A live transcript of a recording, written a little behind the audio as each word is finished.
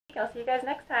I'll see you guys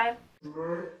next time.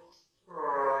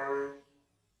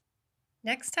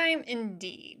 Next time,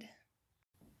 indeed.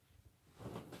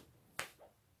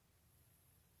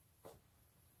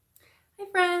 Hi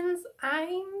friends,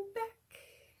 I'm back.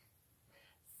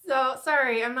 So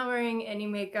sorry, I'm not wearing any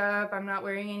makeup. I'm not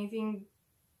wearing anything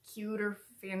cute or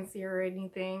fancy or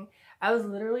anything. I was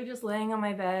literally just laying on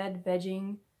my bed,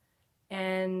 vegging,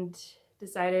 and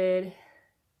decided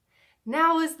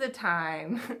now is the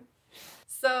time.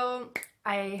 So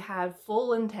I had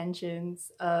full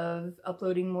intentions of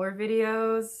uploading more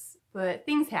videos, but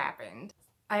things happened.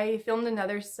 I filmed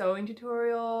another sewing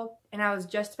tutorial and I was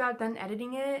just about done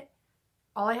editing it.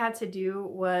 All I had to do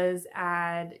was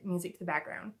add music to the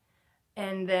background.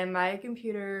 And then my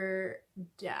computer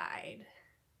died.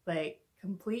 Like,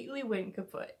 completely went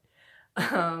kaput.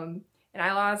 And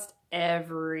I lost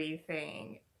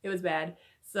everything. It was bad.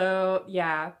 So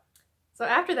yeah. So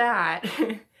after that,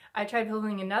 I tried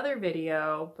filming another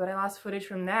video, but I lost footage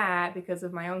from that because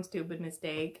of my own stupid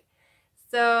mistake.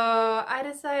 So I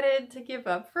decided to give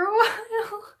up for a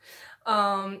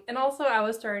while. And also I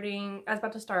was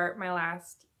about to start my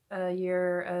last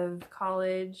year of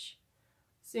college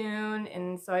soon,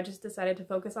 and so I just decided to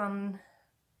focus on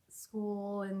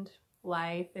school and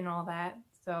life and all that.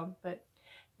 So, but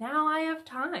now I have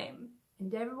time,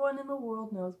 and everyone in the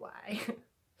world knows why.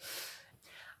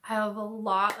 I have a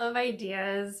lot of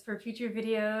ideas for future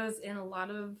videos and a lot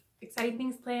of exciting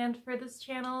things planned for this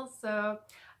channel, so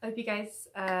I hope you guys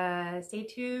stay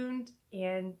tuned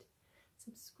and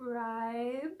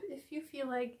subscribe if you feel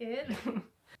like it.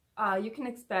 You can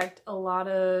expect a lot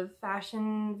of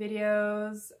fashion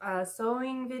videos,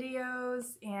 sewing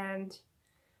videos, and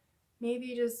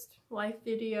maybe just life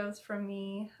videos from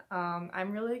me.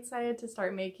 I'm really excited to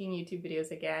start making YouTube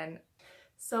videos again.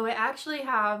 So I actually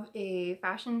have a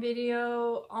fashion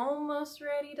video almost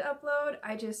ready to upload.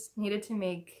 I just needed to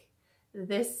make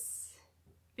this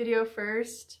video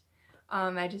first.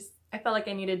 I felt like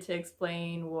I needed to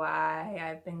explain why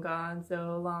I've been gone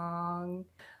so long.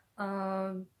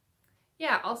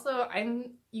 Yeah, also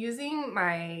I'm using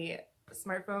my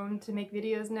smartphone to make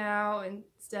videos now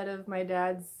instead of my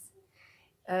dad's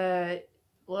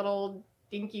little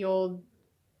dinky old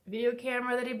video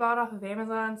camera that he bought off of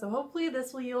Amazon, so hopefully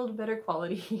this will yield better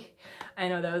quality. I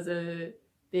know that was a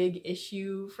big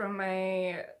issue from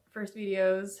my first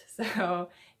videos, so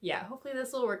yeah, hopefully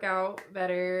this will work out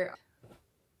better.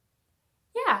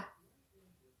 Yeah,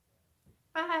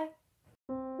 bye!